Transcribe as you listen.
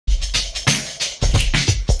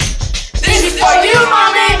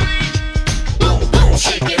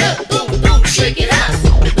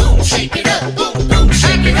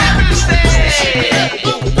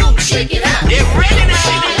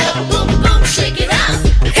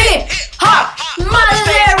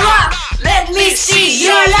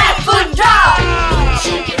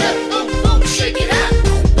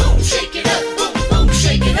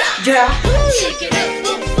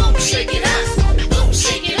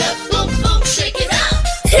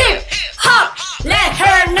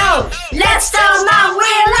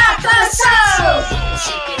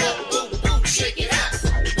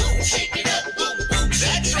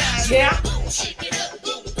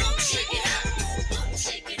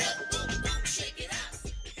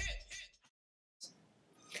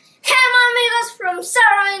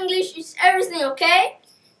listening, okay?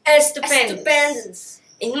 Estupendous.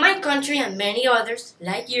 In my country and many others,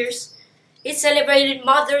 like yours, it's celebrated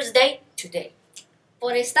Mother's Day today.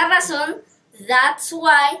 Por esta razón, that's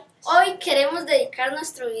why, hoy queremos dedicar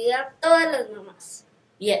nuestra vida a todas las mamás.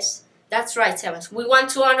 Yes, that's right, Sebas. We want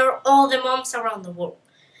to honor all the moms around the world.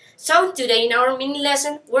 So today in our mini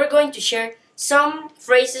lesson, we're going to share some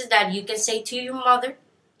phrases that you can say to your mother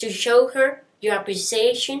to show her your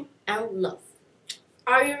appreciation and love.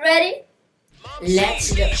 Are you ready?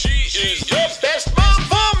 Let's go. She is your best mom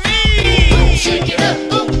for me. Boom, shake it up,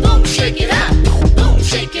 boom, boom, shake it up. Boom,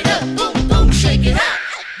 shake it up, boom, boom, shake it up.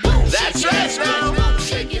 Boom, that's right now. Boom,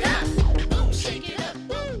 shake it up. Boom, shake it up.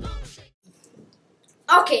 Boom, boom, shake it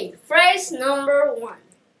up. Okay, phrase number 1.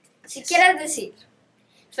 Si quieres decir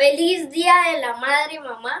Feliz Día de la Madre y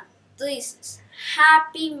Mamá, tú dices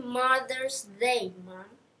Happy Mother's Day, Mom.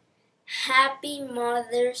 Happy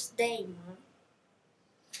Mother's Day, Mom.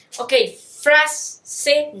 Ok,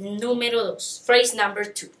 frase número 2. Phrase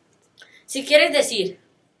number 2. Si quieres decir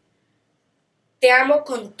te amo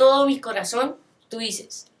con todo mi corazón, tú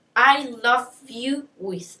dices I love you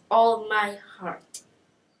with all my heart.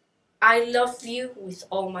 I love you with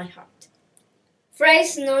all my heart.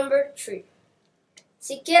 Phrase number 3.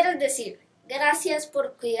 Si quieres decir gracias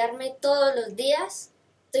por cuidarme todos los días,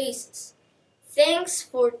 tú dices Thanks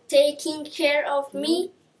for taking care of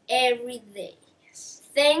me every day.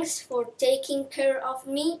 Thanks for taking care of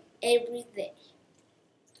me every day.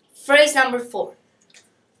 Phrase number 4.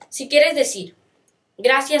 Si quieres decir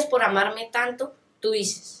gracias por amarme tanto, tú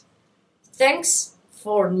dices Thanks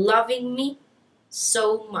for loving me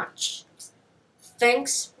so much.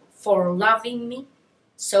 Thanks for loving me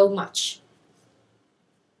so much.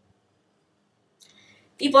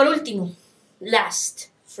 Y por último, last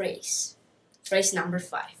phrase. Phrase number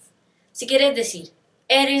 5. Si quieres decir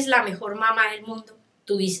eres la mejor mamá del mundo,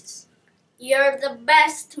 tú dices You're the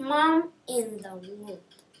best mom in the world.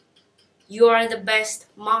 You are the best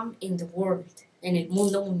mom in the world. En el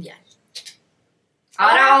mundo mundial.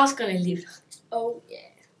 Ahora vamos con el libro. Oh yeah.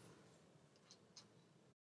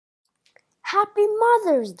 Happy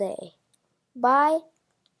Mother's Day by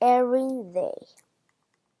Erin.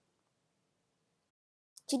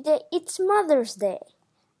 Today it's Mother's Day.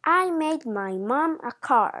 I made my mom a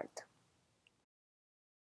card.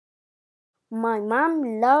 My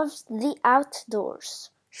mom loves the outdoors.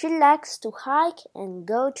 She likes to hike and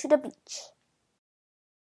go to the beach.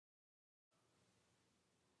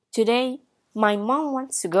 Today, my mom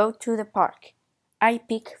wants to go to the park. I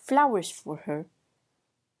pick flowers for her.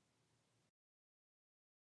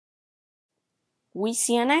 We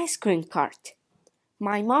see an ice cream cart.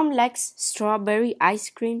 My mom likes strawberry ice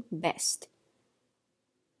cream best.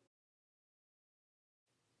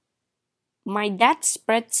 My dad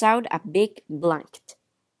spreads out a big blanket.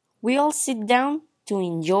 We all sit down to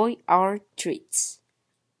enjoy our treats.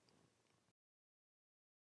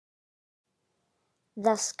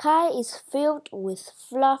 The sky is filled with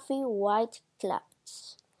fluffy white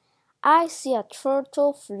clouds. I see a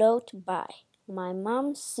turtle float by. My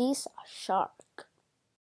mom sees a shark.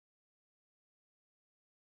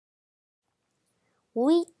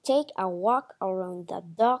 We take a walk around the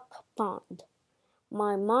duck pond.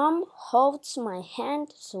 My mom holds my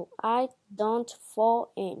hand so I don't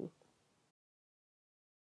fall in.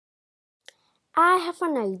 I have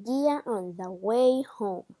an idea on the way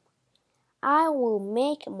home. I will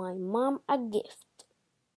make my mom a gift.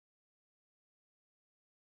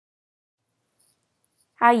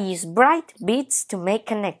 I use bright beads to make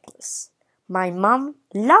a necklace. My mom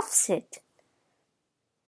loves it.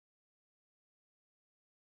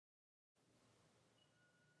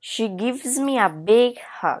 She gives me a big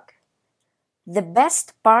hug. The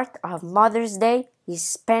best part of Mother's Day is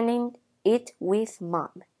spending it with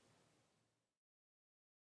Mom.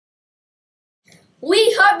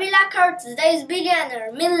 We hope you like our today's video and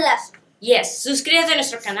our mini lesson. Yes, suscríbete a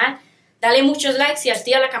nuestro canal, dale muchos likes y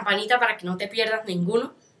activa la campanita para que no te pierdas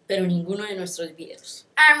ninguno de nuestros videos.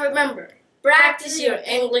 And remember, Practice your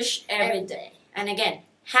English every day. And again,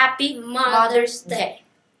 Happy Mother's Day.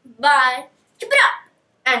 Bye. Keep it up.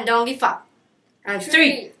 And don't give up. And 3,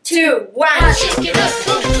 3, 2, 1. Shake it up.